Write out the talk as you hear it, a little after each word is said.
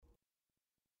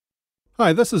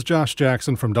Hi, this is Josh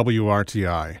Jackson from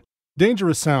WRTI.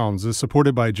 Dangerous Sounds is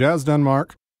supported by Jazz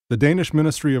Denmark, the Danish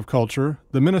Ministry of Culture,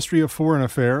 the Ministry of Foreign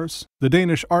Affairs, the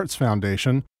Danish Arts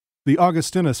Foundation, the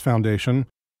Augustinus Foundation,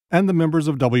 and the members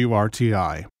of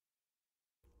WRTI.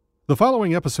 The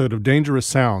following episode of Dangerous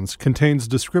Sounds contains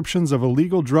descriptions of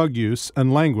illegal drug use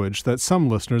and language that some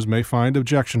listeners may find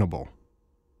objectionable.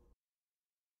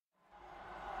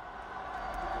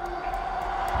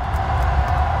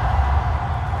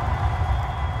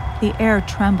 The air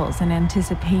trembles in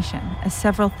anticipation as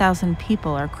several thousand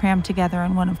people are crammed together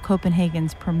in one of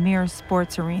Copenhagen's premier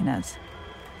sports arenas,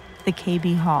 the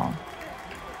KB Hall.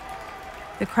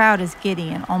 The crowd is giddy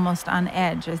and almost on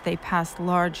edge as they pass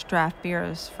large draft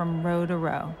beers from row to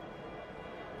row.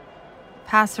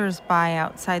 Passers-by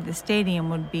outside the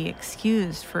stadium would be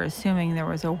excused for assuming there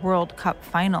was a World Cup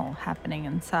final happening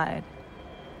inside.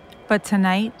 But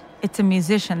tonight, it's a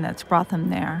musician that's brought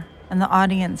them there, and the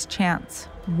audience chants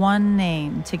one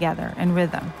name together in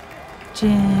rhythm.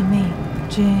 Jimmy,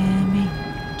 Jimmy,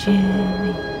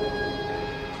 Jimmy.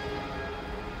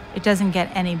 It doesn't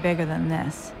get any bigger than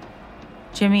this.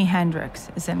 Jimi Hendrix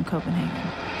is in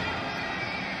Copenhagen.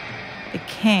 The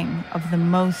king of the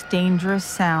most dangerous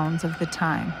sounds of the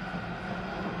time.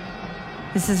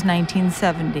 This is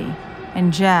 1970,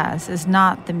 and jazz is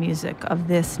not the music of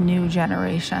this new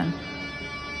generation.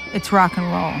 It's rock and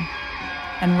roll.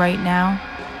 And right now,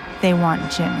 they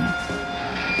want Jimmy.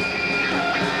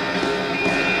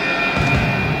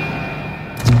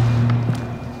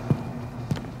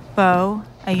 Bo,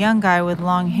 a young guy with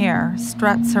long hair,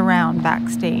 struts around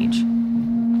backstage.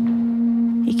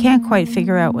 He can't quite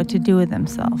figure out what to do with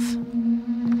himself.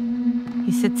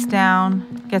 He sits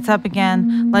down, gets up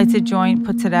again, lights a joint,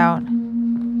 puts it out,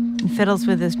 and fiddles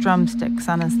with his drumsticks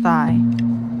on his thigh.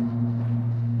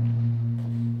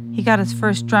 He got his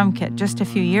first drum kit just a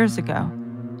few years ago,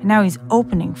 and now he's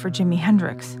opening for Jimi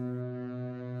Hendrix.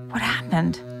 What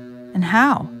happened? And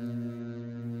how?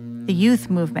 The youth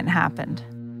movement happened.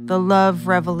 The love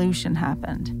revolution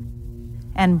happened.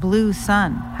 And Blue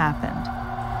Sun happened.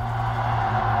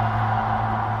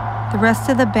 The rest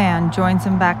of the band joins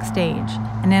him backstage,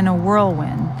 and in a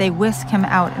whirlwind, they whisk him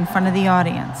out in front of the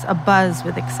audience, abuzz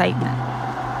with excitement.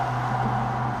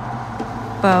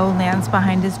 Bo lands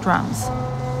behind his drums.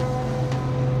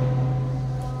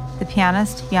 The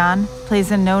pianist, Jan,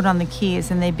 plays a note on the keys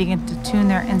and they begin to tune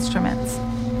their instruments.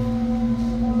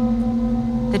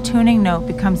 The tuning note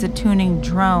becomes a tuning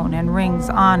drone and rings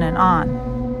on and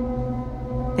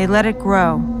on. They let it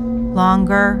grow,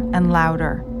 longer and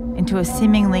louder, into a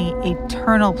seemingly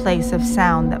eternal place of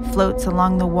sound that floats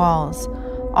along the walls,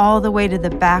 all the way to the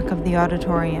back of the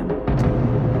auditorium.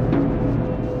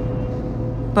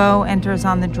 Bo enters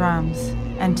on the drums,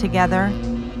 and together,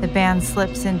 the band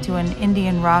slips into an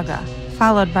Indian raga,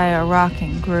 followed by a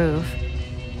rocking groove.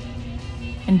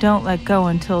 And don't let go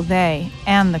until they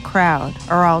and the crowd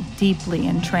are all deeply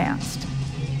entranced.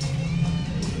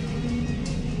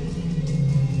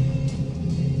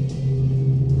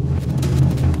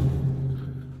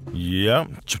 Ja.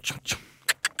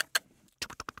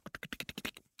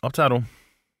 Optager du?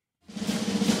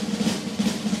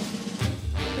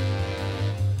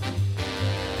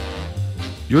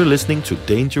 You're listening to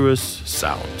Dangerous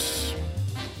Sounds.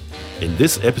 In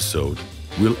this episode,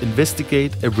 we'll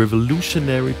investigate a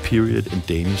revolutionary period in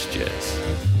Danish jazz.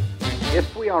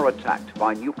 If we are attacked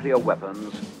by nuclear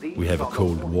weapons, We have a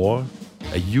Cold War,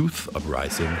 a youth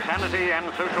uprising, Sanity and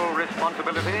social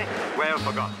responsibility well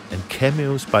forgotten. and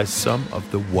cameos by some of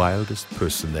the wildest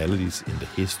personalities in the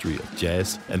history of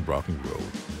jazz and rock and roll.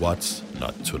 What's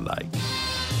not to like?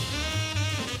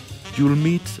 You'll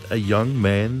meet a young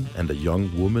man and a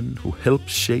young woman who helped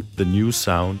shape the new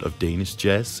sound of Danish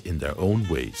jazz in their own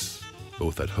ways,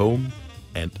 both at home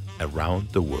and around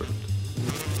the world.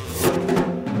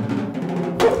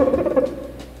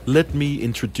 Let me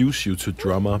introduce you to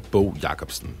drummer Bo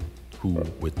Jacobsen, who,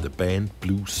 with the band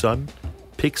Blue Sun,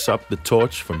 picks up the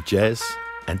torch from jazz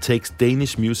and takes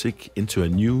Danish music into a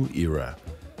new era,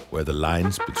 where the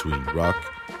lines between rock,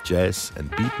 jazz and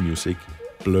beat music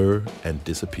blur and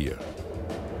disappear.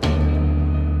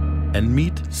 And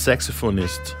meet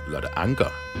saxophonist Lotte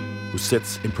Anker, who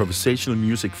sets improvisational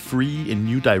music free in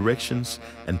new directions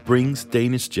and brings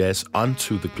Danish jazz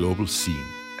onto the global scene.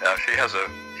 She has a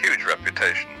huge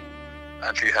reputation,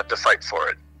 and she had to fight for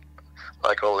it,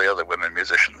 like all the other women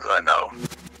musicians I know.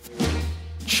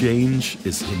 Change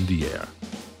is in the air,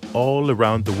 all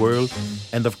around the world,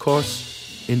 and of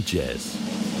course, in jazz.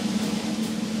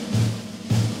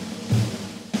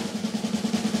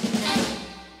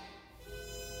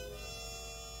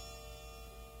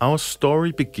 Our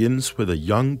story begins with a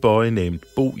young boy named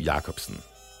Bo Jacobsen.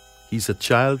 He's a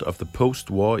child of the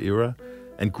post-war era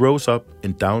and grows up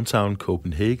in downtown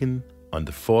Copenhagen on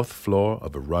the 4th floor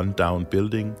of a run-down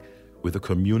building with a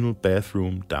communal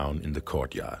bathroom down in the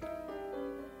courtyard.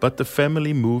 But the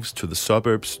family moves to the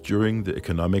suburbs during the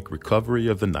economic recovery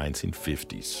of the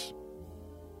 1950s.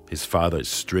 His father is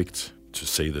strict, to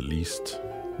say the least.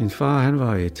 Min far,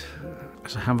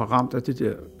 han var ramt af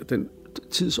den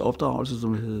tidsopdragelse,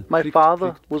 som hed. My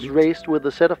father was raised with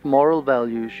a set of moral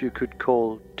values you could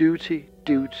call duty,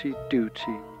 duty,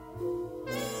 duty.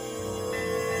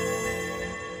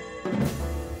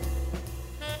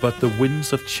 But the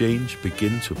winds of change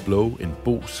begin to blow in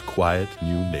Bo's quiet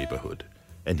new neighborhood,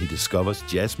 and he discovers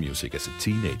jazz music as a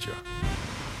teenager.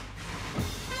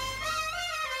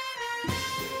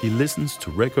 He listens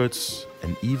to records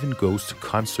and even goes to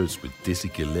concerts with Dizzy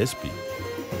Gillespie.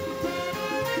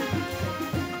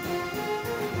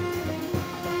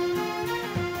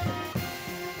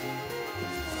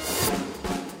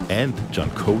 And John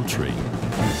Coltrane.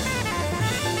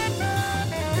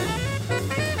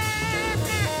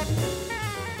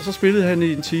 Og så spillede han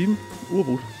i en time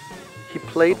uafbrudt. He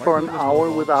played for an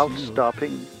hour without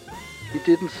stopping. He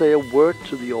didn't say a word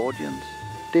to the audience.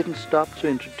 Didn't stop to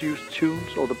introduce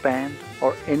tunes or the band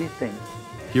or anything.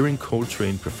 Hearing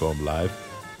Coltrane perform live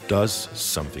does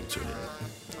something to him.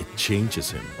 It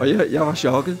changes him. Og jeg var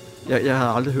chokket. Jeg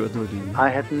havde aldrig hørt noget lignende. I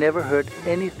had never heard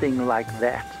anything like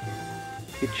that.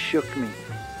 It shook me.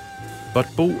 But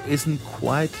Bo isn't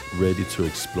quite ready to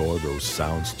explore those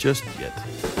sounds just yet.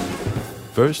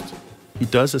 First, he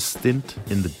does a stint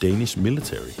in the Danish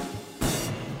military.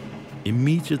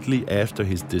 Immediately after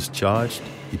he's discharged,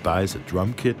 he buys a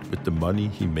drum kit with the money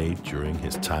he made during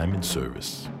his time in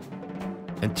service.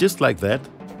 And just like that,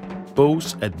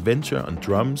 Bo's adventure on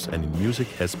drums and in music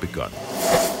has begun.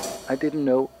 I didn't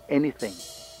know anything.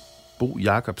 Bo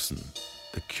Jacobsen,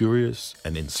 the curious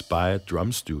and inspired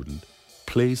drum student,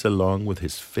 plays along with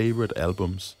his favorite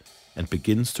albums and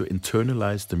begins to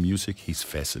internalize the music he's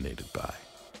fascinated by.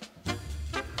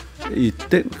 I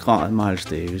den grad Miles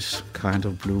Davis, Kind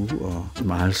of Blue og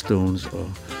Milestones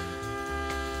og...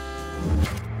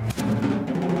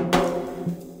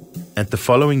 And the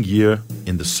following year,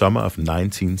 in the summer of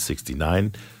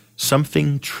 1969,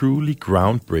 something truly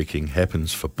groundbreaking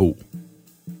happens for Bo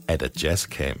at a jazz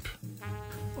camp.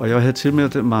 Og jeg havde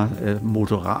tilmeldt mig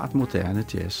moderat moderne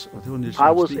jazz. Og det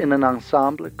var I was in an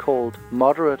ensemble called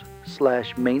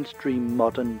Moderate/Mainstream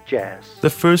Modern Jazz. The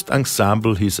first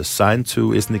ensemble he's assigned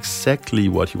to isn't exactly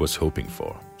what he was hoping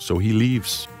for, so he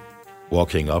leaves,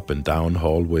 walking up and down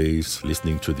hallways,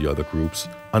 listening to the other groups,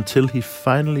 until he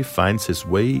finally finds his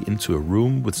way into a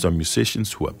room with some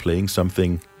musicians who are playing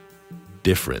something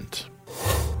different.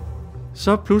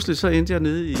 Så pludselig så endte jeg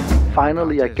nede i...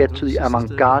 Finally, I get to the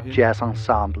avant-garde jazz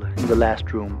ensemble in the last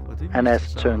room. And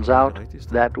as it turns out,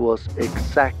 that was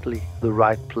exactly the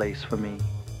right place for me.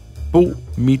 Bo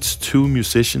meets two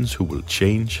musicians who will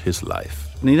change his life.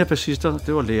 Den ene af bassisterne,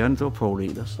 det var læreren, det var Paul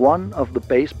Ehlers. One of the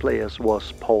bass players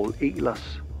was Paul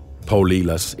Ehlers. Paul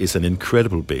Ehlers is an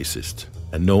incredible bassist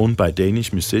and known by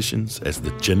Danish musicians as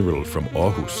the General from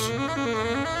Aarhus.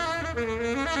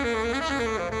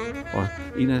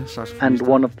 And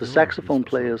one of the saxophone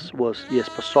players was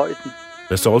Jesper Zeuthen.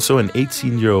 There's also an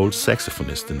 18-year-old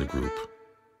saxophonist in the group,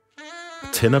 a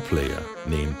tenor player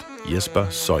named Jesper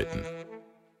Zeuthen.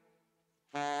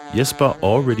 Jesper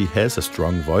already has a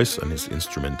strong voice on his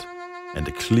instrument and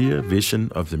a clear vision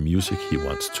of the music he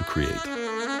wants to create.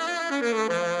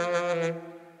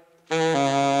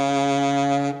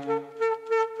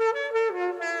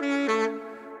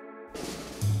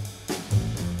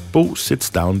 Bo sits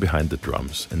down behind the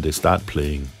drums and they start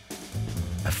playing.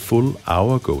 A full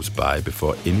hour goes by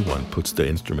before anyone puts their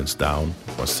instruments down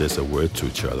or says a word to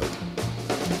each other.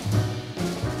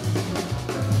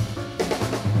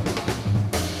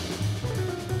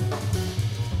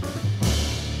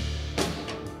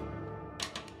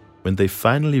 When they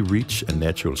finally reach a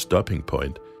natural stopping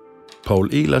point, Paul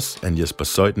Ehlers and Jesper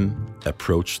Zeuthen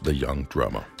approach the young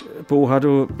drummer. Bo, har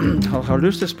du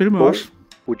lyst til at spille med os?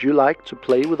 Would you like to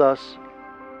play with us?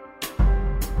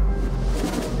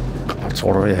 Jeg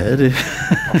tror jeg havde det.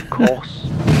 Of course.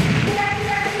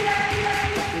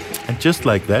 And just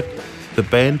like that, the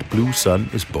band Blue Sun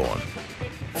is born.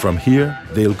 From here,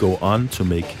 they'll go on to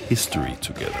make history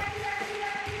together.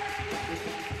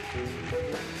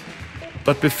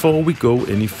 But before we go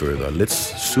any further,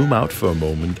 let's zoom out for a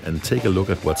moment and take a look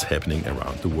at what's happening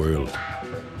around the world.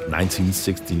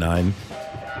 1969.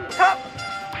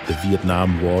 The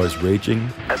Vietnam War is raging.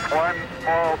 That's one.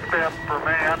 small step for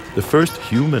man. The first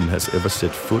human has ever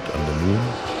set foot on the moon.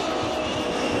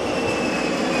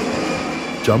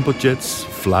 Jumbo jets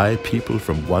fly people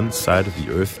from one side of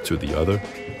the earth to the other,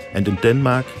 and in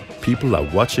Denmark, people are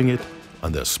watching it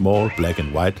on their small black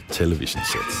and white television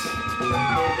sets.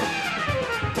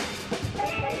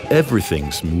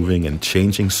 Everything's moving and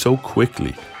changing so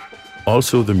quickly.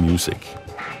 Also the music.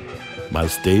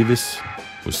 Miles Davis,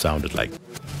 who sounded like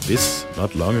this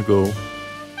not long ago,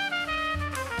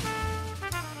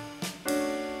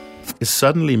 is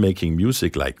suddenly making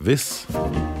music like this.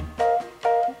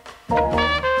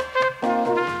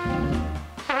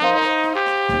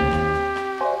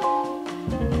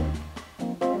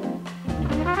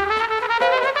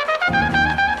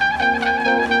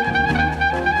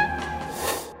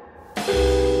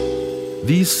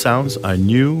 These sounds are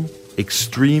new,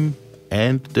 extreme,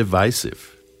 and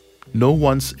divisive. No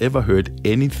one's ever heard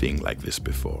anything like this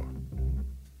before.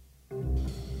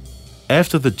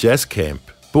 After the jazz camp,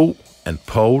 Bo and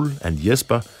Paul and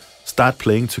Jesper start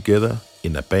playing together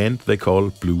in a band they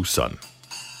call Blue Sun.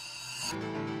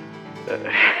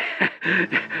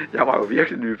 Jeg var jo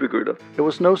virkelig nybegynder. It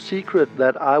was no secret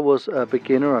that I was a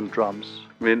beginner on drums.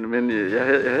 Men jeg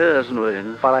havde altså noget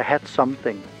andet. But I had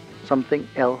something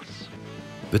else.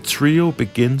 The trio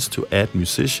begins to add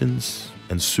musicians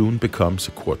and soon becomes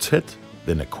a quartet,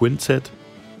 then a quintet,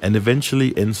 and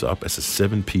eventually ends up as a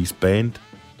 7-piece band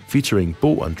featuring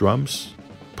Bo on drums,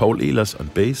 Paul Ehlers on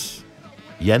bass,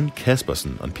 Jan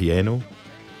Kaspersen on piano,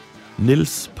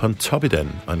 Nils Pontoppidan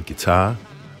on guitar,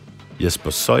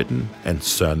 Jesper Zeuthen and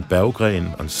Søren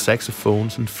Berggren on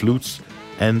saxophones and flutes,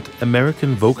 and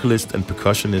American vocalist and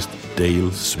percussionist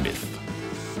Dale Smith.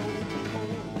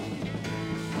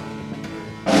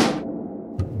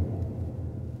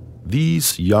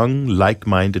 These young,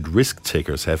 like-minded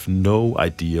risk-takers have no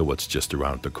idea what's just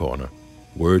around the corner.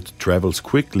 Word travels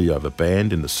quickly of a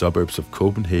band in the suburbs of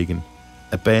Copenhagen,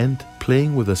 a band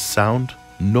playing with a sound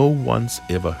no one's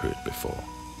ever heard before.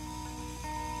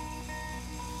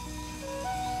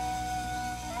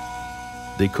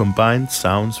 They combined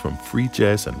sounds from free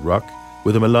jazz and rock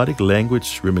with a melodic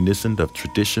language reminiscent of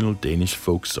traditional Danish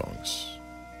folk songs.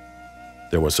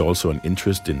 There was also an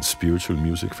interest in spiritual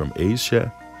music from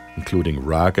Asia, including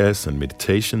ragas and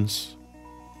meditations.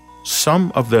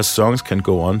 Some of their songs can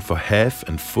go on for half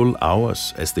and full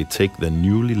hours as they take their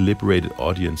newly liberated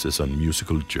audiences on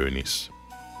musical journeys.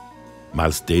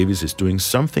 Miles Davis is doing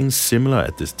something similar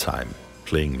at this time,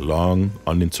 playing long,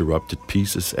 uninterrupted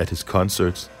pieces at his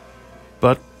concerts.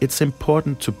 But it's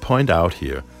important to point out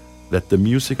here that the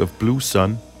music of Blue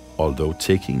Sun, although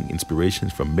taking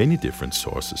inspirations from many different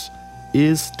sources,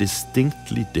 is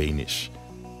distinctly Danish,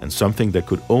 and something that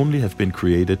could only have been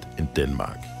created in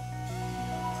Denmark.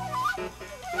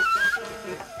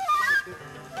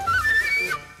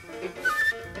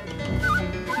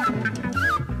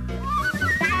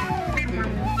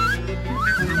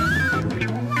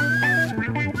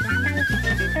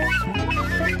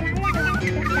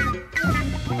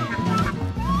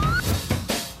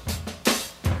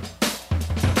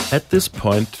 At this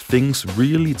point, things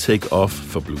really take off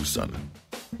for Blue Sun.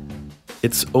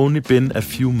 It's only been a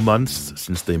few months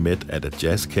since they met at a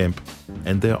jazz camp,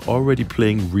 and they're already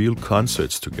playing real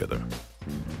concerts together.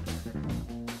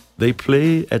 They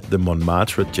play at the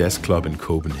Montmartre Jazz Club in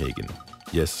Copenhagen.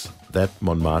 Yes, that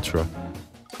Montmartre,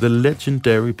 the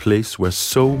legendary place where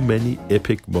so many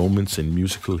epic moments in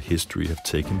musical history have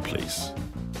taken place,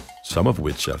 some of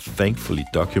which are thankfully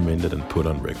documented and put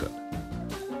on record.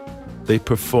 They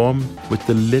perform with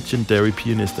the legendary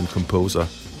pianist and composer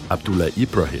Abdullah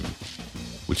Ibrahim,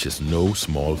 which is no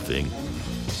small thing.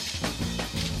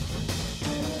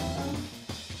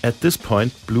 At this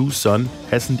point, Blue Sun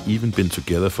hasn't even been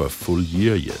together for a full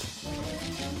year yet.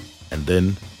 And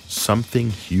then something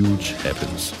huge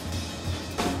happens.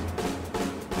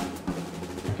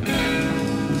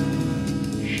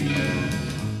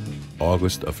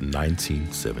 August of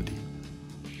 1970.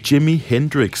 Jimi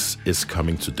Hendrix is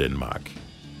coming to Denmark.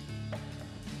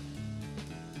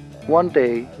 One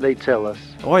day, they tell us,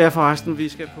 Ja, forresten, vi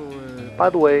skal på... by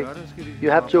the way, you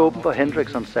have to open for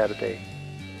Hendrix on Saturday.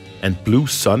 And Blue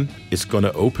Sun is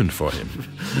gonna open for him.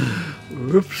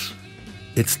 Oops.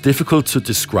 It's difficult to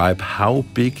describe how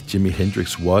big Jimi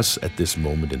Hendrix was at this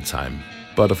moment in time,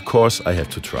 but of course I have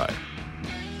to try.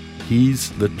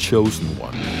 He's the chosen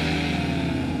one.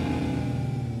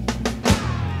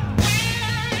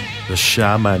 The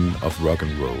shaman of rock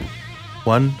and roll.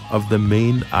 One of the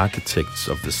main architects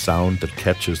of the sound that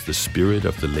captures the spirit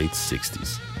of the late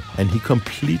 60s. And he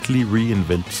completely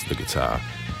reinvents the guitar.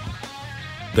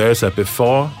 There's a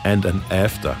before and an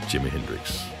after Jimi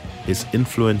Hendrix. his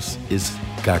influence is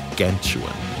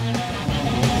gargantuan.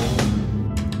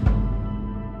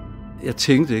 Jeg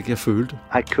tænkte ikke, jeg følte.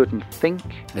 I couldn't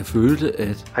think. Jeg følte,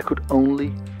 at I could only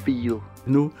feel.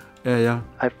 nu er jeg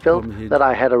I felt that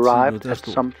I had arrived at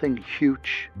something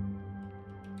huge.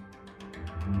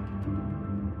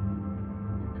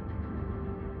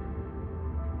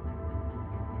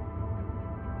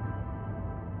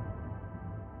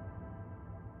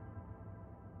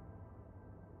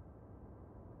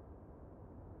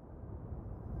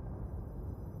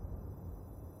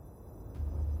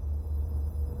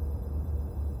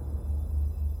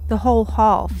 The whole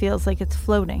hall feels like it's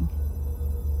floating.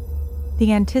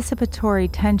 The anticipatory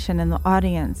tension in the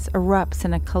audience erupts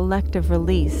in a collective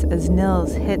release as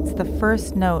Nils hits the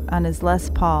first note on his Les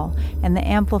Paul and the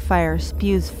amplifier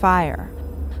spews fire,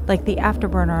 like the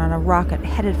afterburner on a rocket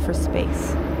headed for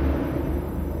space.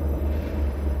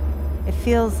 It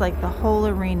feels like the whole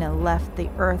arena left the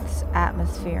Earth's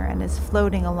atmosphere and is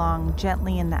floating along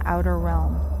gently in the outer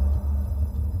realm.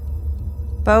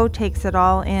 Bo takes it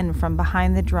all in from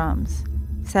behind the drums,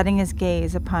 setting his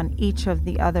gaze upon each of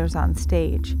the others on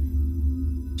stage: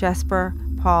 Jesper,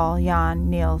 Paul, Jan,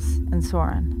 Niels, and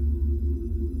Soren.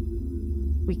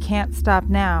 We can't stop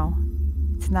now.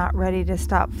 It's not ready to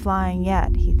stop flying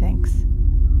yet, he thinks.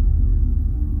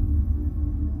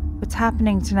 What's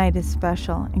happening tonight is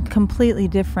special and completely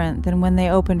different than when they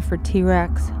opened for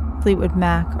T-Rex, Fleetwood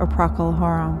Mac, or Procol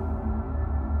Harum.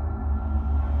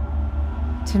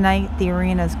 Tonight, the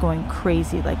arena's going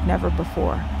crazy like never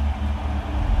before.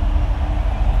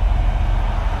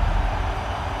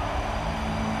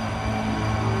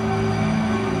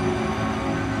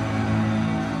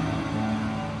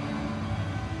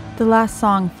 The last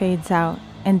song fades out,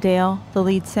 and Dale, the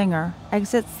lead singer,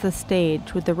 exits the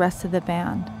stage with the rest of the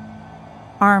band,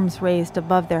 arms raised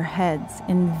above their heads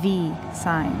in V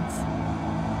signs.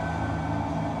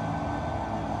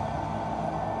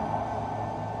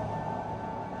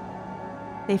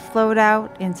 They float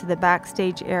out into the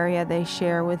backstage area they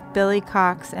share with Billy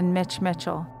Cox and Mitch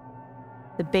Mitchell,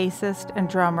 the bassist and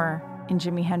drummer in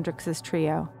Jimi Hendrix's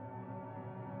trio.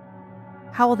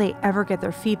 How will they ever get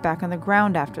their feet back on the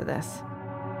ground after this?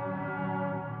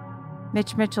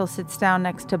 Mitch Mitchell sits down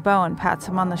next to Bo and pats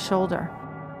him on the shoulder,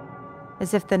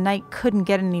 as if the night couldn't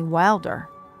get any wilder.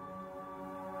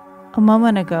 A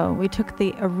moment ago, we took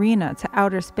the arena to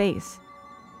outer space.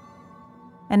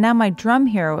 And now my drum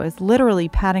hero is literally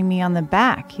patting me on the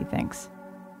back, he thinks.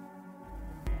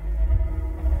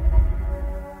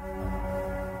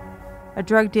 A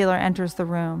drug dealer enters the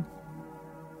room.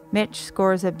 Mitch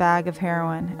scores a bag of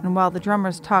heroin, and while the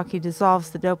drummers talk, he dissolves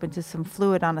the dope into some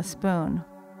fluid on a spoon,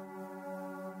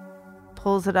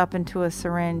 pulls it up into a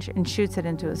syringe, and shoots it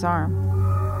into his arm.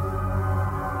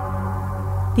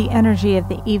 The energy of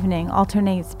the evening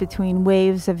alternates between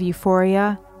waves of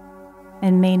euphoria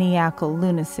and maniacal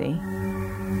lunacy.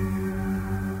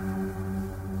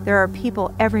 There are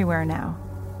people everywhere now,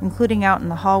 including out in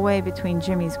the hallway between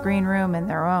Jimmy's green room and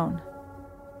their own.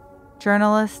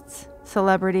 Journalists,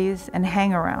 celebrities, and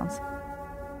hang-arounds.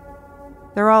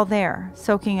 They're all there,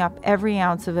 soaking up every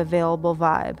ounce of available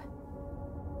vibe.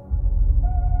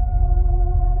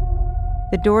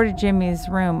 The door to Jimmy's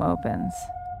room opens.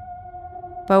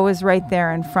 Bo is right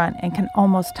there in front and can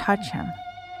almost touch him.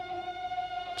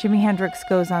 Jimi Hendrix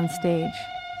goes on stage.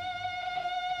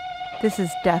 "This is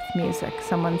death music,"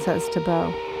 someone says to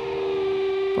Bo,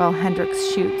 while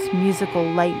Hendrix shoots musical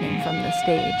lightning from the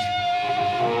stage.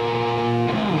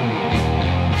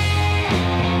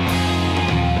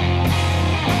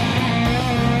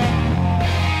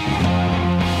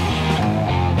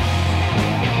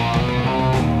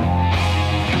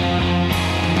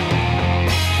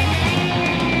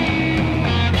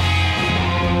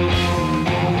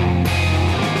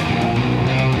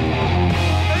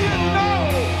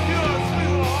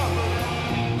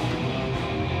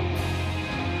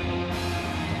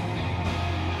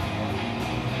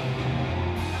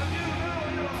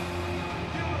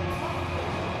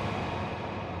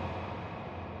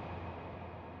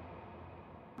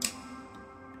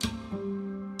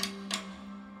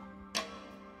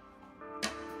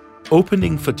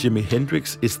 Opening for Jimi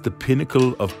Hendrix is the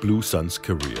pinnacle of Blue Sun's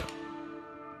career.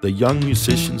 The young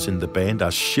musicians in the band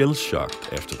are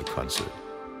shell-shocked after the concert.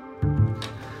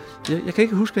 Jeg kan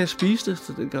ikke huske, hvad jeg spiste.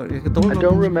 I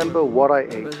don't remember what I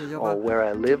ate or where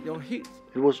I lived.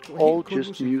 It was all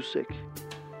just music.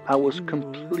 I was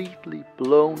completely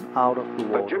blown out of the The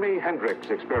water. Jimi Hendrix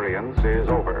experience is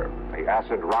over. The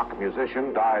acid rock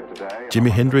musician died today. Jimi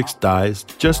Hendrix dies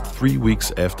just 3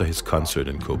 weeks after his concert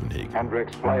in Copenhagen.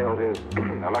 Hendrix flailed his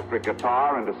electric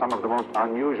guitar into some of the most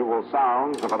unusual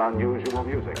sounds of an unusual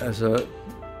music. Altså,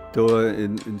 det var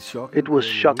en chok. It was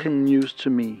shocking news to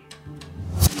me.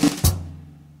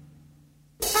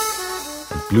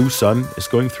 Blue Sun is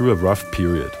going through a rough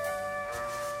period.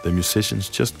 The musicians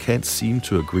just can't seem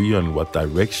to agree on what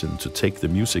direction to take the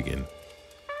music in.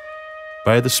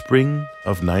 By the spring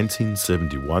of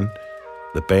 1971,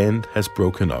 the band has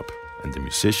broken up and the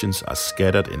musicians are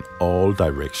scattered in all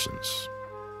directions.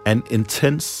 An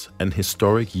intense and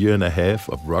historic year and a half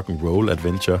of rock and roll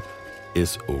adventure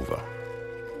is over.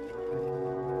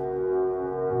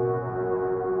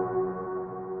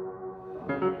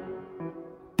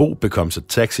 Bo becomes a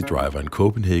taxi driver in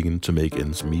Copenhagen to make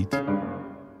ends meet.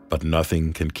 But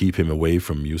nothing can keep him away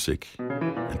from music.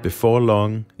 And before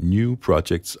long, new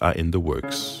projects are in the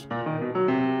works.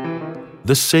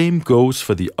 The same goes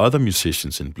for the other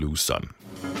musicians in Blue Sun.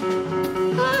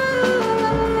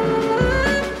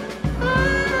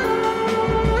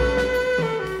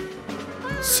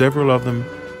 Several of them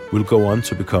will go on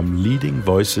to become leading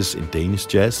voices in Danish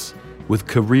jazz, with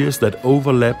careers that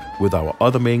overlap with our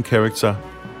other main character,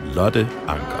 Lotte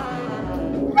Anker.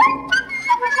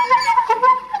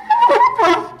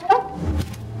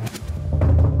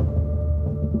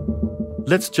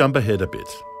 Let's jump ahead a bit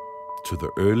to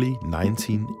the early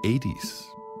 1980s.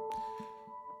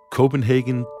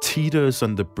 Copenhagen teeters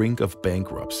on the brink of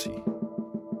bankruptcy.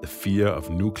 The fear of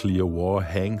nuclear war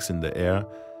hangs in the air,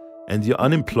 and the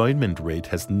unemployment rate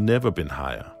has never been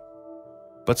higher.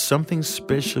 But something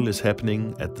special is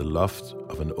happening at the loft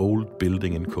of an old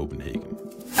building in Copenhagen.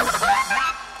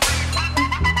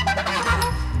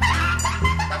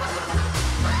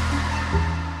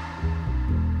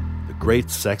 The great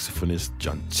saxophonist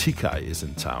John Tykaj is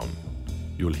in town.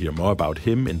 You'll hear more about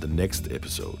him in the next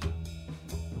episode.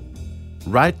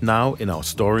 Right now in our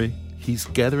story, he's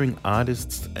gathering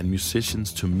artists and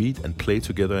musicians to meet and play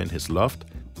together in his loft,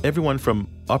 everyone from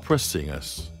opera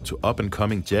singers to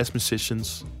up-and-coming jazz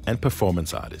musicians and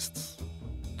performance artists.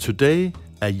 Today,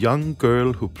 a young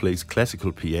girl who plays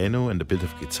classical piano and a bit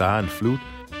of guitar and flute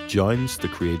joins the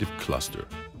creative cluster.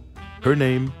 Her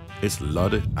name is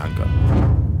Lotte Anker.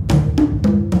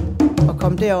 Og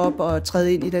komme derop og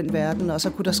træde ind i den verden, og så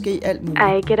kunne der ske alt muligt.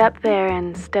 I get up there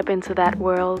and step into that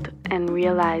world and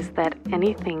realize that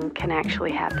anything can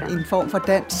actually happen. En form for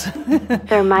dans.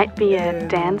 There might be a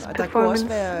dance performance,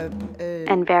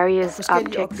 and various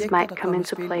objects might come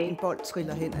into play.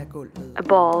 A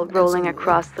ball rolling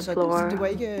across the floor,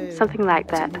 something like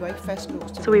that.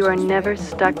 So we were never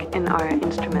stuck in our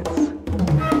instruments.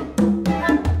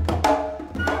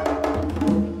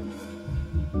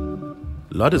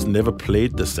 Lotte's never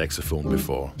played the saxophone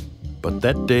before, but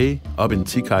that day, up in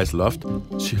Tykaj's loft,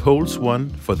 she holds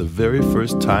one for the very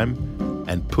first time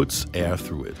and puts air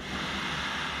through it.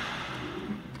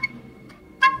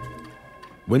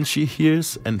 When she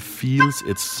hears and feels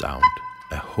its sound,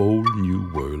 a whole new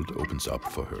world opens up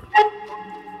for her.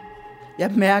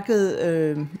 Jeg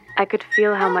mærkede... I could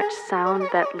feel how much sound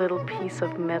that little piece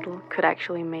of metal could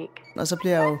actually make. Og så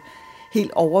blev jeg jo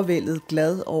helt overvældet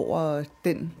glad over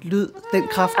den lyd, den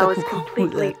kraft, der kunne komme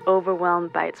ud af. I was completely overwhelmed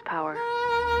by its power.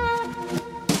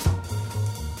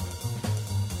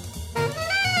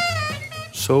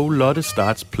 So Lotte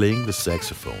starts playing the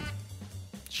saxophone.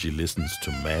 She listens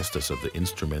to masters of the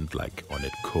instrument like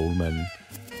Ornette Coleman,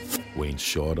 Wayne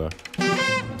Shorter,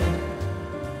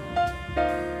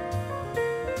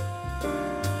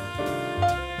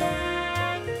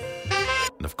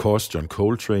 and of course John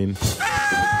Coltrane.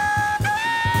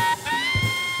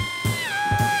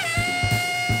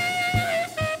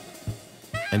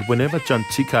 And whenever John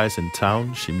Tykaj is in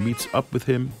town, she meets up with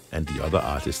him and the other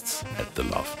artists at the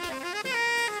loft.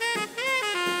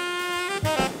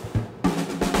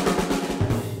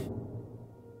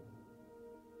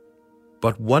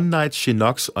 But one night she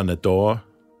knocks on a door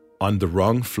on the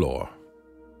wrong floor.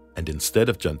 And instead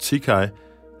of John Tykaj,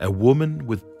 a woman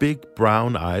with big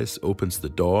brown eyes opens the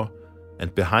door,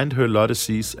 and behind her Lotte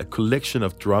sees a collection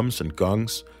of drums and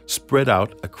gongs spread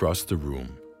out across the room.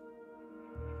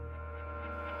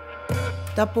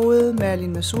 Der boede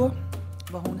Marilyn Masur.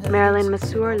 Marilyn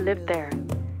Masur lived there.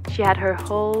 She had her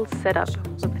whole setup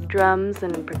with drums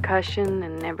and percussion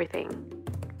and everything.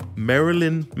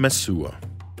 Marilyn Masur,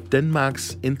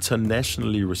 Denmark's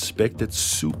internationally respected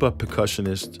super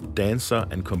percussionist, dancer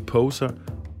and composer,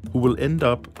 who will end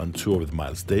up on tour with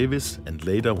Miles Davis and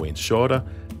later Wayne Shorter,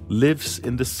 lives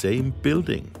in the same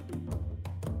building.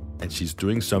 and she's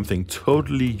doing something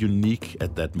totally unique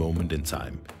at that moment in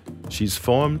time. She's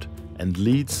formed and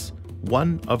leads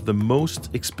one of the most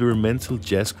experimental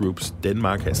jazz groups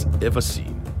Denmark has ever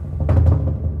seen.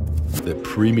 The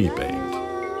Primi Band.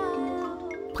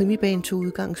 Primi Band tog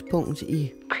udgangspunkt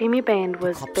i... Primi Band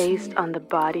was based on the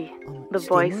body, the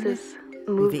voices,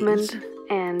 movement,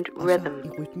 and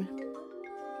rhythm.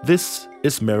 This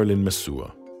is Marilyn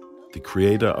Masur, the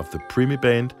creator of the Primi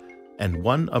Band and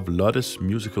one of Lottes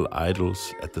musical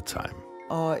idols at the time.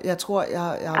 I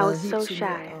was so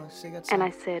shy, and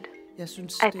I said,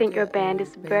 I think your band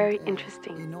is very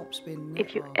interesting.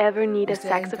 If you ever need a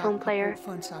saxophone player,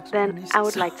 then I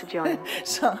would like to join.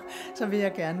 Så vil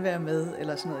jeg gerne være med,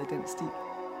 eller sådan noget i den stil.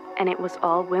 And it was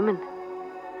all women.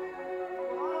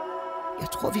 Jeg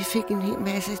tror, vi fik en hel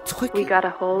masse tryk. We got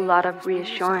a whole lot of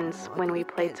reassurance when we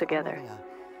played together.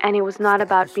 And it was not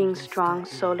about being strong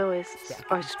soloists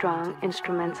or strong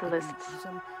instrumentalists,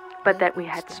 but that we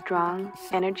had strong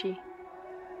energy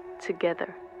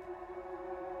together.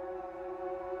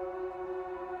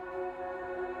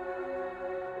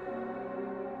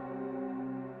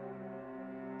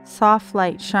 Soft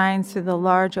light shines through the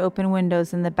large open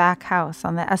windows in the back house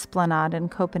on the Esplanade in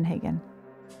Copenhagen.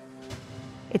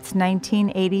 It's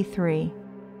 1983,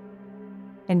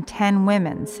 and 10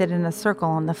 women sit in a circle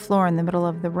on the floor in the middle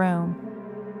of the room.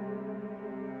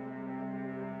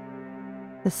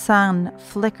 The sun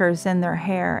flickers in their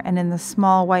hair and in the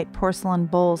small white porcelain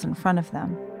bowls in front of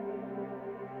them.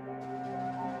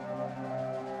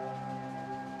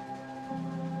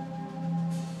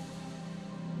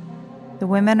 The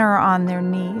women are on their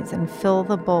knees and fill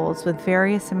the bowls with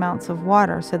various amounts of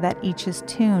water so that each is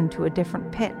tuned to a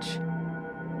different pitch.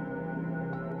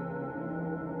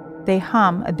 They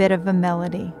hum a bit of a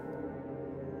melody.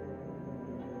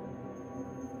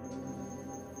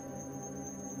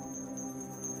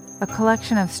 A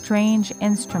collection of strange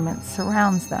instruments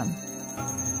surrounds them.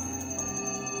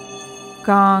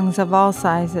 Gongs of all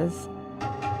sizes,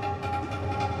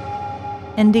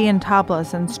 Indian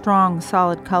tablas in strong,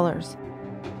 solid colors,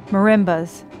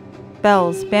 marimbas,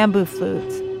 bells, bamboo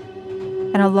flutes,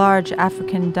 and a large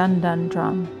African dun-dun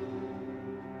drum.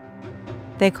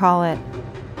 They call it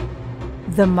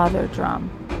the mother drum.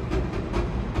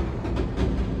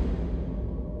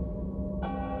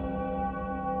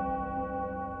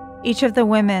 Each of the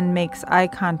women makes eye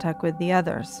contact with the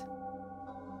others.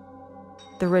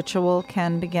 The ritual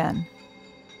can begin.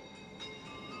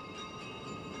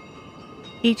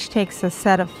 Each takes a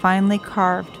set of finely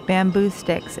carved bamboo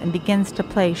sticks and begins to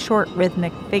play short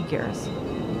rhythmic figures,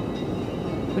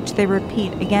 which they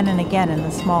repeat again and again in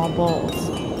the small bowls.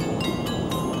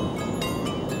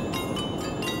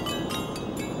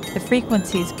 The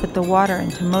frequencies put the water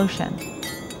into motion,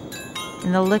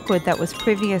 and the liquid that was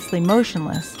previously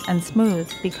motionless and smooth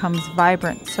becomes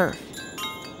vibrant surf.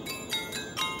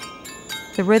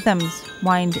 The rhythms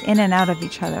wind in and out of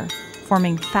each other,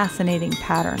 forming fascinating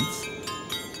patterns.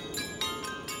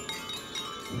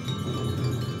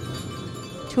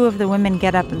 Two of the women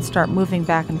get up and start moving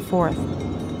back and forth,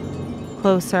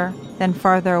 closer, then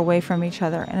farther away from each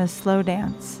other in a slow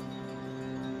dance.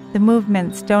 The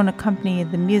movements don't accompany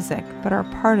the music, but are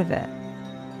part of it.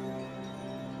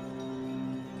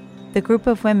 The group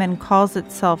of women calls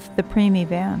itself the Primi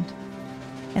Band,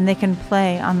 and they can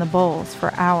play on the bowls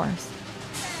for hours.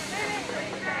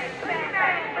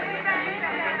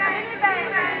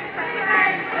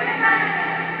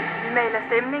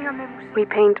 We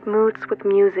paint moods with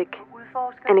music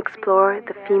and explore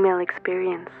the female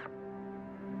experience.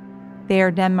 They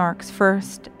are Denmark's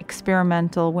first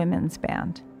experimental women's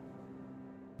band.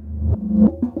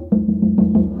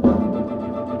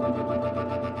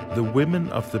 The women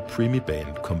of the Primi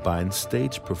Band combine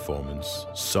stage performance,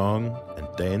 song, and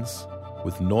dance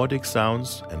with Nordic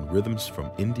sounds and rhythms from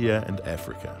India and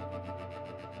Africa.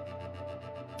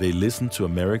 They listen to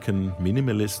American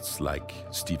minimalists like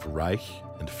Steve Reich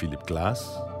and Philip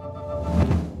Glass.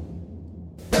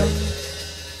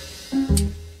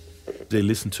 They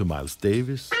listen to Miles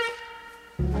Davis.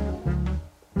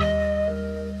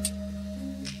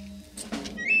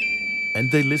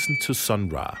 And they listen to Sun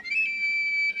Ra.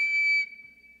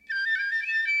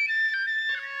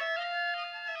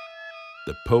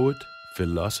 The poet,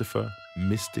 philosopher,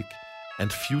 mystic,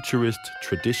 and futurist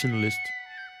traditionalist,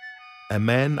 a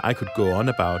man I could go on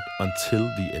about until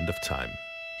the end of time.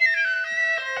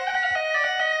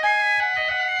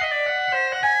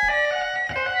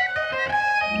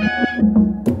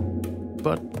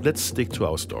 But let's stick to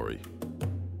our story.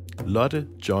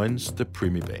 Lotte joins the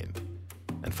Primi Band,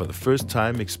 and for the first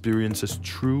time experiences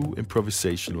true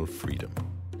improvisational freedom.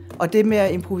 Og det med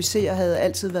at improvisere havde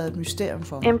altid været et mysterium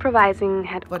for mig. Improvising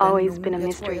had always been a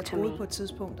mystery to me.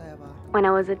 When I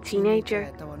was a teenager,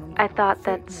 I thought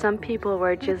that some people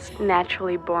were just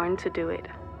naturally born to do it.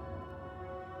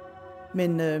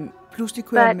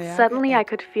 But suddenly I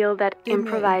could feel that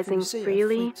improvising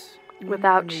freely,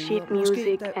 without sheet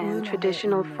music and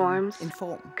traditional forms,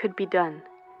 could be done.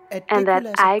 And that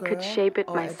I could shape it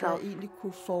myself.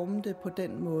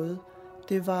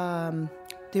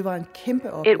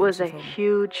 It was a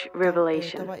huge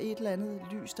revelation.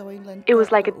 It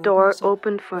was like a door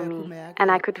opened for me,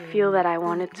 and I could feel that I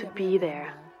wanted to be there,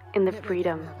 in the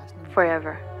freedom,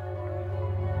 forever.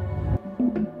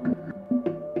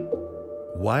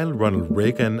 While Ronald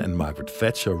Reagan and Margaret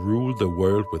Thatcher ruled the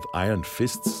world with iron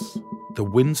fists, the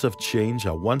winds of change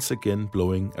are once again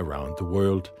blowing around the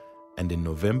world, and in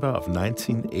November of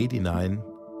 1989,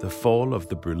 the fall of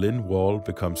the Berlin Wall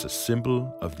becomes a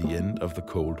symbol of the end of the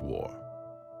Cold War.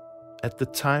 At the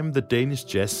time, the Danish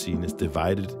jazz scene is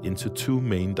divided into two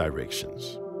main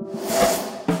directions.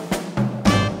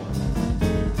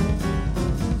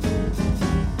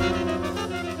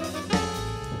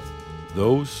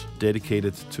 Those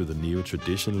dedicated to the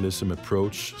neo-traditionalism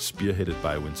approach spearheaded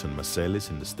by Wynton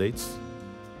Marsalis in the States,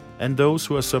 and those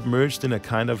who are submerged in a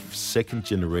kind of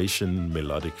second-generation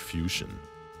melodic fusion.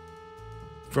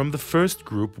 From the first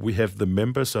group, we have the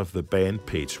members of the band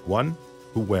Page One,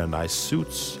 who wear nice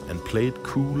suits and played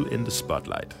cool in the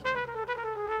spotlight.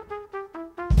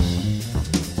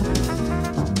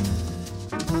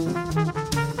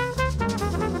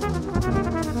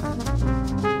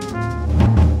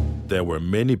 There were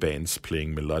many bands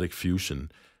playing melodic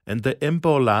fusion, and the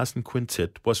Emborg Larsen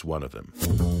Quintet was one of them.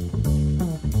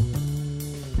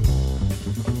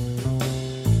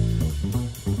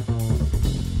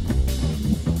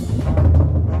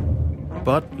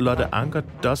 But Lotte Anker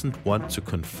doesn't want to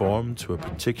conform to a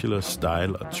particular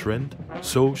style or trend,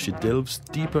 so she delves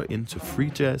deeper into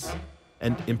free jazz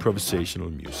and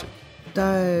improvisational music.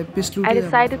 I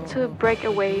decided to break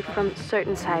away from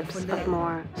certain types of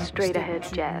more straight-ahead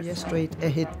jazz.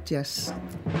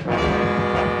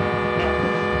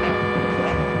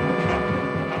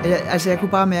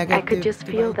 I could just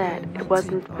feel that it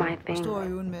wasn't my thing.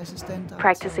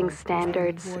 Practicing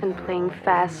standards and playing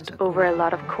fast over a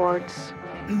lot of chords.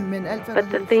 But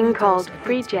the thing called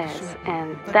free jazz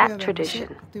and that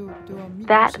tradition,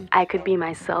 that I could be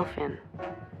myself in.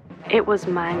 It was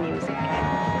my music.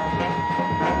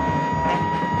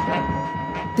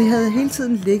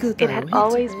 It had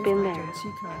always been there,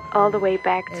 all the way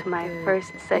back to my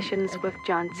first sessions with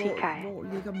John Tikai.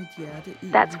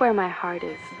 That's where my heart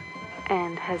is,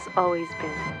 and has always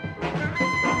been.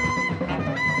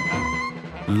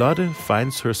 Lotte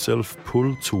finds herself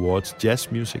pulled towards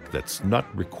jazz music that's not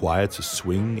required to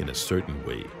swing in a certain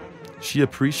way. She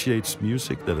appreciates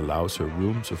music that allows her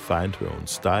room to find her own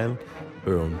style,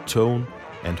 her own tone,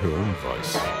 and her own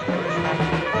voice.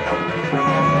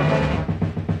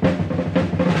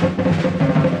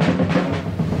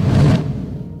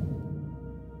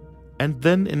 And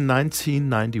then in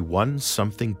 1991,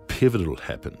 something pivotal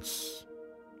happens.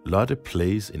 Lotte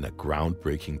plays in a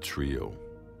groundbreaking trio,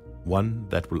 one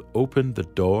that will open the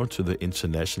door to the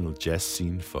international jazz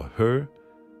scene for her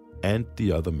and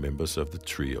the other members of the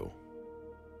trio.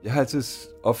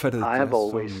 I have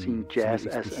always seen jazz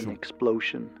as an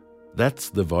explosion. That's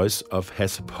the voice of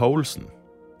Hasse Poulsen,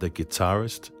 the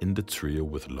guitarist in the trio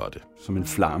with Lotte.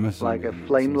 Like a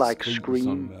flame-like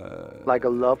scream, like a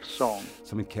love song.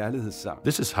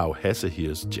 This is how Hasse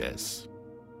hears jazz.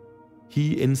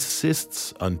 He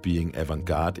insists on being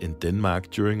avant-garde in Denmark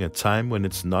during a time when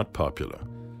it's not popular.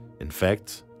 In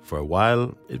fact, for a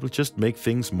while, it will just make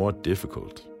things more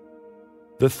difficult.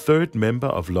 The third member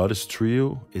of Lotte's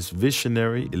trio is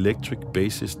visionary electric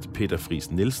bassist Peter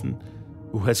Friis Nielsen,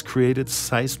 who has created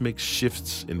seismic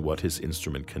shifts in what his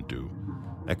instrument can do.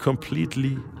 A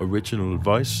completely original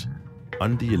voice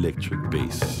on the electric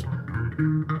bass.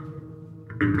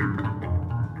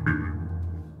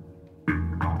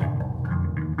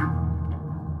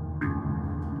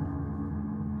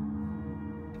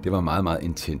 Det var meget, meget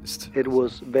intenst. It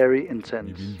was very intense.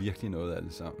 Vi ville virkelig noget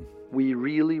alle sammen. We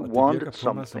really wanted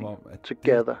something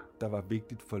together. Der var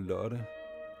vigtigt for Lotte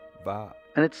var.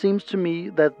 And it seems to me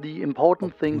that the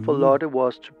important thing for Lotte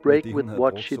was to break with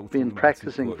what she'd been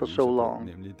practicing for so long.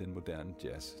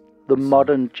 The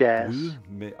modern jazz.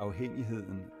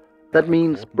 That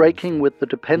means breaking with the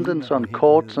dependence on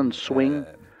chords and swing.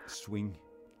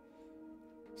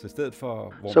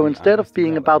 So instead of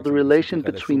being about the relation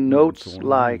between notes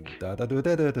like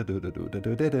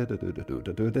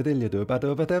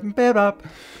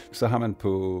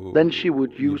then she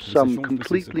would use some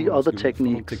completely other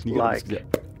techniques like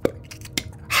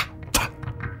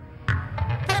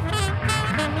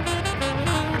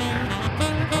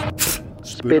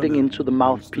spitting into the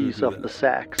mouthpiece of the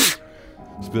sax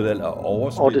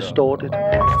or distorted.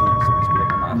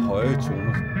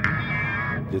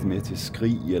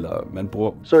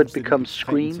 So it becomes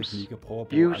screams,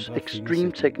 use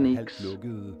extreme techniques,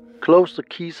 close the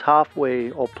keys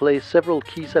halfway or play several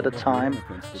keys at a time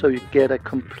so you get a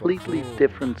completely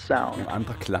different sound.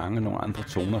 Andre klange, nogle andre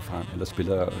toner frem, eller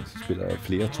spiller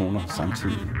flere toner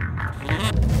samtidig.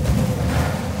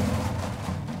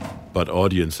 But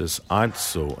audiences aren't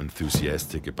so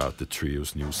enthusiastic about the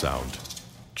trio's new sound.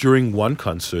 During one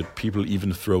concert, people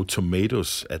even throw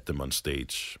tomatoes at them on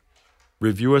stage.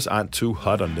 Reviewers aren't too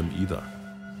hot on them either.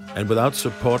 And without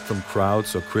support from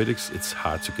crowds or critics, it's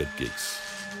hard to get gigs.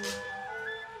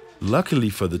 Luckily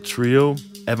for the trio,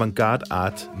 avant-garde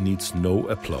art needs no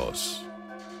applause.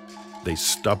 They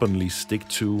stubbornly stick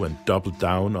to and double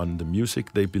down on the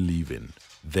music they believe in,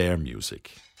 their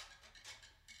music.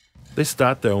 They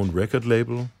start their own record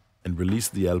label and release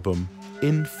the album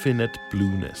Infinite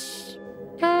Blueness.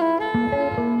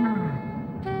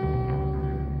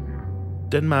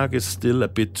 Denmark is still a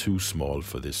bit too small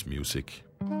for this music,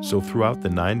 so throughout the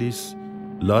 90s,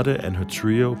 Lotte and her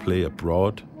trio play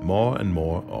abroad more and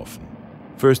more often.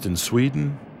 First in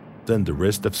Sweden, then the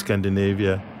rest of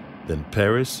Scandinavia, then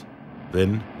Paris,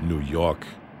 then New York,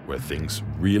 where things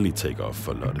really take off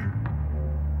for Lotte.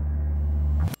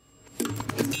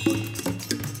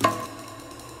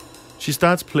 She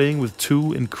starts playing with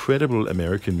two incredible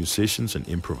American musicians and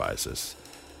improvisers,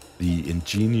 the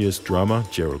ingenious drummer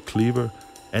Gerald Cleaver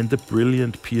and the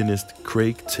brilliant pianist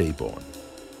Craig Taborn.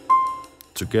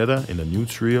 Together in a new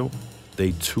trio,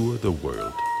 they tour the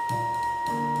world.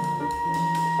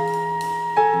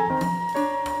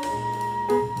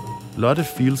 Lotte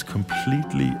feels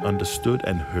completely understood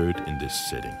and heard in this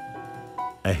setting.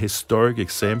 A historic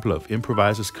example of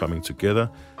improvisers coming together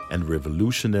and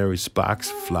revolutionary sparks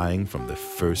flying from the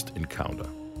first encounter.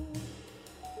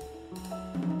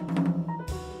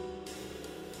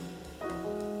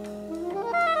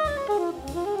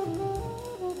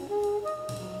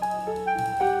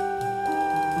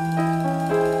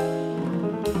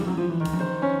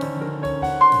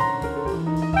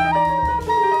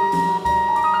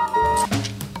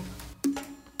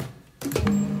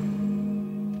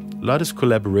 Lotte's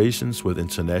collaborations with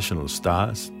international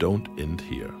stars don't end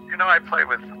here. You know, I play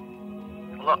with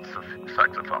lots of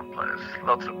saxophone players,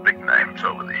 lots of big names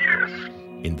over the years.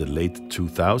 In the late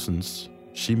 2000s,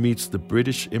 she meets the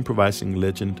British improvising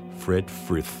legend Fred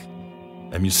Frith,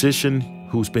 a musician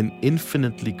who's been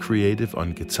infinitely creative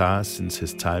on guitar since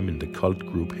his time in the cult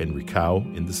group Henry Cow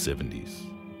in the 70s.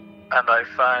 And I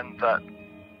find that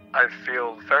I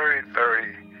feel very,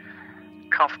 very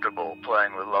comfortable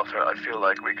playing with Lotte. I feel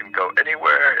like we can go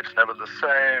anywhere. It's never the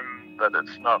same. That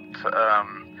it's not.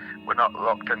 We're not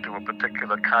locked into a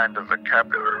particular kind of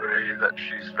vocabulary. That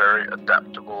she's very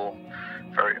adaptable,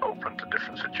 very open to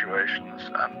different situations,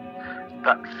 and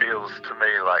that feels to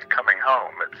me like coming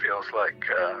home. It feels like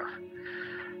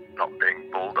not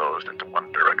being bulldozed into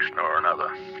one direction or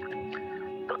another,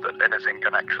 but that anything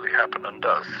can actually happen and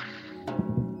does.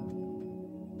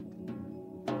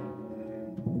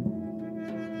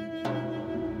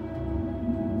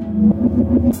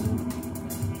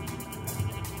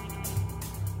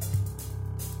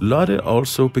 Lotte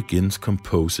also begins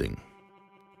composing.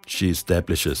 She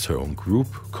establishes her own group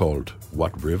called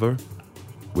What River,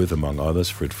 with among others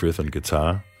Fred Frith on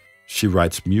guitar. She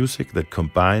writes music that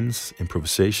combines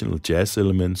improvisational jazz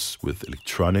elements with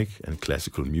electronic and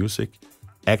classical music,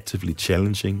 actively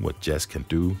challenging what jazz can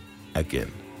do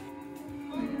again.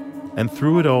 And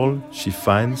through it all, she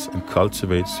finds and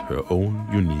cultivates her own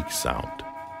unique sound.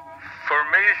 For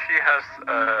me, she has,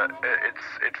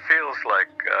 it feels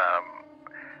like,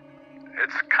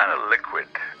 it's kind of liquid.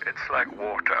 It's like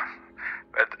water.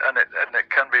 And it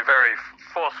can be very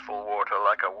forceful water,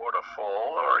 like a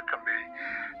waterfall, or it can be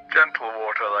gentle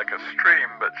water, like a stream,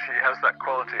 but she has that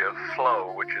quality of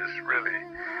flow, which is really,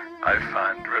 I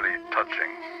find, really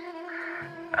touching.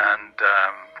 And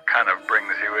kind of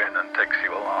brings you in and takes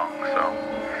you along. So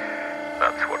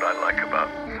that's what I like about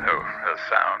her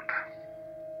sound.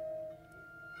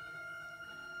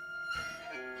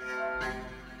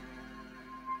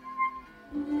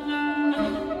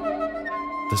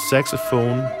 The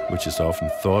saxophone, which is often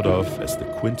thought of as the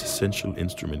quintessential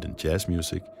instrument in jazz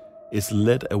music, is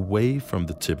led away from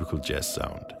the typical jazz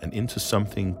sound and into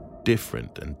something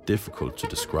different and difficult to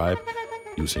describe,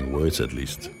 using words at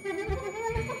least.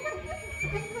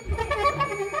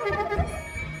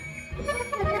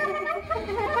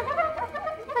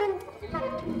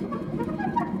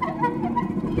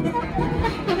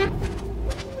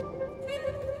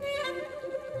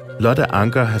 Lotte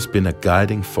Anker has been a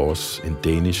guiding force in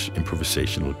Danish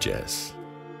improvisational jazz,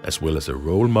 as well as a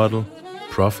role model,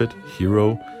 prophet,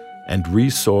 hero, and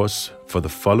resource for the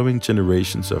following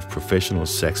generations of professional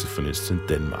saxophonists in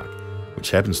Denmark,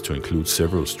 which happens to include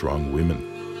several strong women.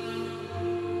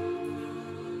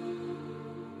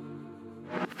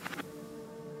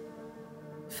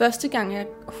 Første gang jeg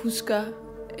husker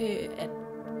at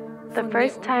The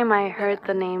first time I heard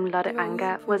the name Lotte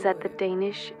Anker was at the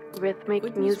Danish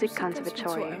Rhythmic Music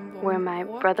Conservatory, where my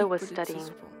brother was studying.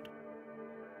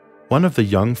 One of the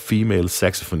young female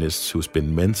saxophonists who's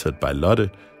been mentored by Lotte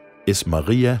is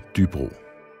Maria Dybro.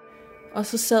 Og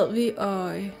så sad vi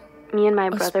og Me and my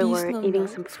brother were eating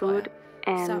some food,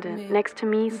 and next to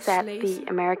me sat the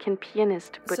American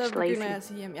pianist Butch Lacey.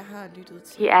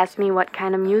 He asked me what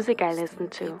kind of music I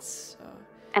listened to.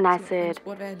 And I said,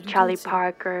 Charlie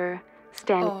Parker,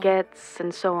 Stan Getz,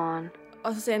 and so on.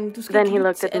 Then he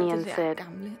looked at me and said,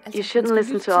 you shouldn't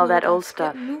listen to all that old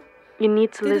stuff. You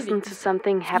need to listen to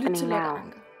something happening now.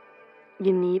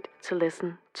 You need to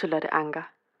listen to Lotte Anker.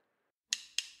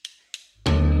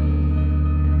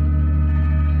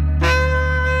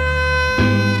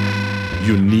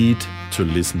 You need to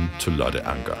listen to Lotte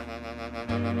Anker.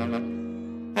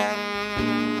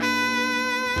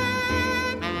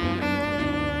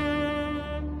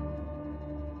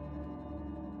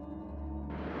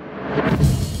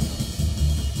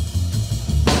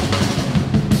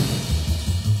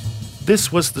 This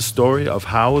was the story of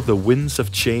how the winds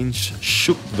of change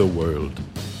shook the world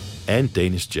and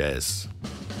Danish jazz.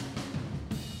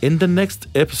 In the next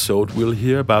episode, we'll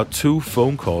hear about 2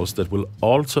 phone calls that will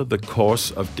alter the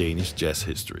course of Danish jazz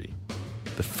history.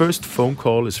 The first phone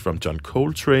call is from John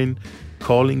Coltrane,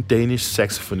 calling Danish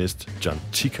saxophonist John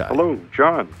Tchicai. Hello,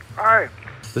 John. Hi.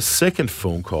 The second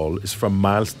phone call is from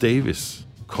Miles Davis,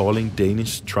 calling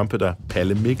Danish trumpeter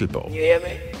Palle Mikkelborg. You hear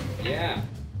me? Yeah.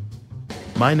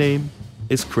 My name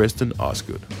is Kristen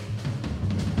Osgood.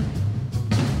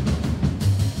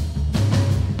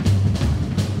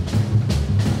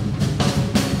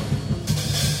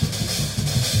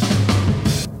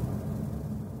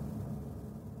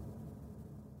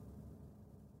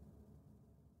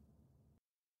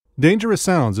 Dangerous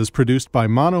Sounds is produced by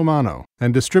Mano Mano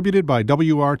and distributed by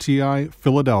WRTI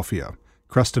Philadelphia.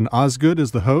 Kristen Osgood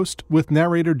is the host, with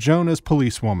narrator Joan as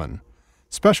policewoman.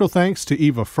 Special thanks to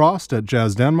Eva Frost at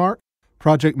Jazz Denmark,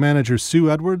 project manager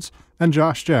Sue Edwards, and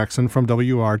Josh Jackson from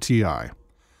WRTI.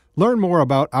 Learn more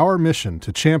about our mission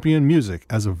to champion music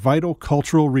as a vital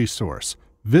cultural resource.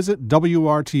 Visit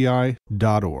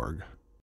WRTI.org.